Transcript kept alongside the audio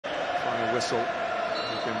final whistle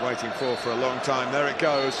we've been waiting for a long time. There it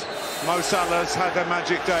goes. Mo Salah's had a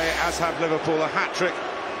magic day, as have Liverpool. A hat-trick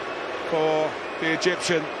for the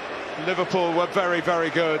Egyptian. Liverpool were very, very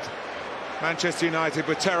good. Manchester United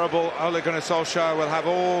were terrible. Ole Gunnar Solskjaer will have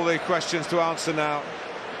all the questions to answer now,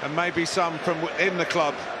 and maybe some from within the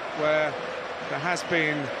club, where there has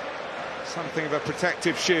been something of a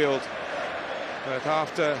protective shield. But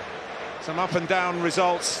after some up and down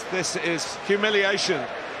results, this is humiliation.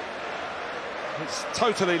 It's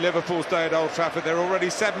totally Liverpool's day at Old Trafford. They're already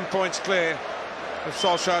 7 points clear of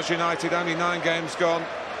Solskjaer's United, only 9 games gone.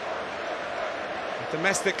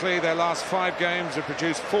 Domestically, their last 5 games have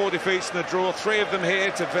produced 4 defeats and a draw, 3 of them here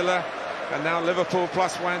to Villa, and now Liverpool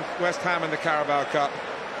plus West Ham in the Carabao Cup.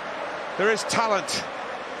 There is talent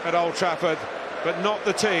at Old Trafford, but not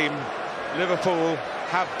the team. Liverpool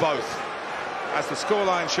have both, as the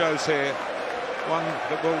scoreline shows here, one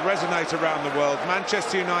that will resonate around the world.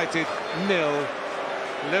 Manchester United 0,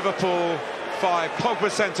 Liverpool 5. Pogba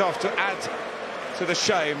sent off to add to the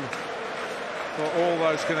shame for all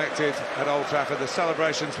those connected at Old Trafford. The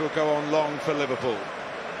celebrations will go on long for Liverpool.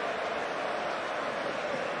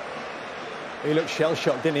 He looked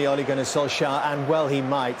shell-shocked, didn't he, Ole Gunnar Solskjaer? And well, he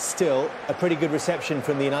might. Still, a pretty good reception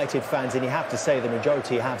from the United fans, and you have to say the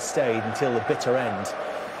majority have stayed until the bitter end,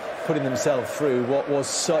 putting themselves through what was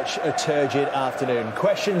such a turgid afternoon.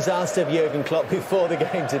 Questions asked of Jurgen Klopp before the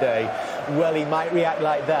game today. Well, he might react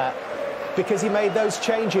like that because he made those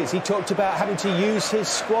changes. He talked about having to use his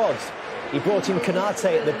squad. He brought in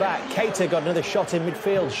Konate at the back. Keita got another shot in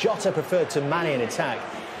midfield. Jota preferred to Mane in attack.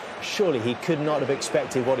 Surely he could not have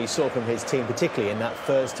expected what he saw from his team, particularly in that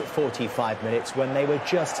first 45 minutes when they were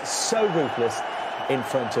just so ruthless in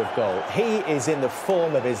front of goal. He is in the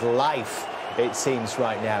form of his life, it seems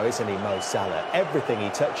right now, isn't he, Mo Salah? Everything he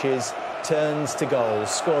touches turns to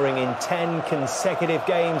goals, scoring in 10 consecutive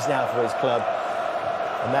games now for his club.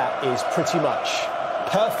 And that is pretty much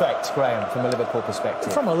perfect, Graham, from a Liverpool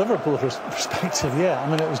perspective. From a Liverpool perspective, yeah. I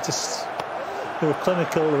mean, it was just... They were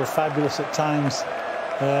clinical, they were fabulous at times.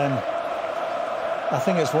 I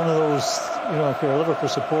think it's one of those, you know, if you're a Liverpool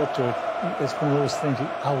supporter, it's one of those things,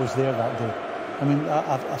 I was there that day. I mean,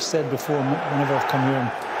 I've said before, whenever I've come here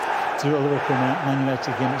and to do a Liverpool Man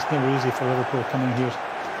United game, it's never easy for Liverpool coming here.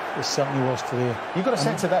 It certainly was today. You got a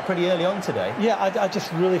sense of that pretty early on today? Yeah, I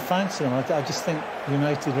just really fancy them. I just think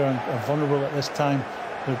United are vulnerable at this time.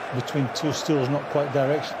 They're between two stools, not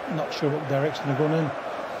sure what direction they're going in.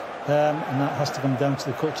 And that has to come down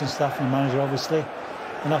to the coaching staff and the manager, obviously.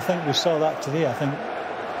 And I think we saw that today. I think,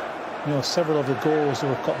 you know, several of the goals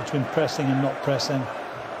were caught between pressing and not pressing,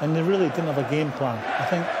 and they really didn't have a game plan. I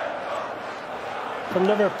think for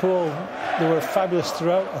Liverpool, they were fabulous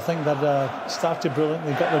throughout. I think that started brilliant.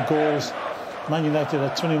 They got their goals. Man United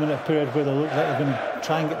had a 20-minute period where they looked like they're going to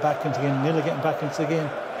try and get back into the game, nearly getting back into the game.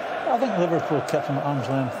 I think Liverpool kept them at arm's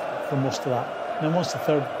length for most of that. And then once the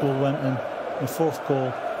third goal went in, the fourth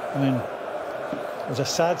goal, I mean, it was a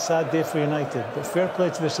sad, sad day for United, but fair play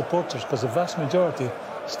to their supporters, because the vast majority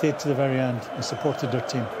stayed to the very end and supported their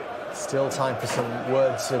team. Still time for some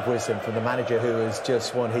words of wisdom from the manager who has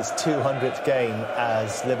just won his 200th game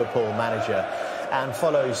as Liverpool manager and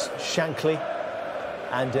follows Shankly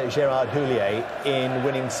and Gerard Houllier in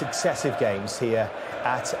winning successive games here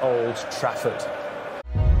at Old Trafford.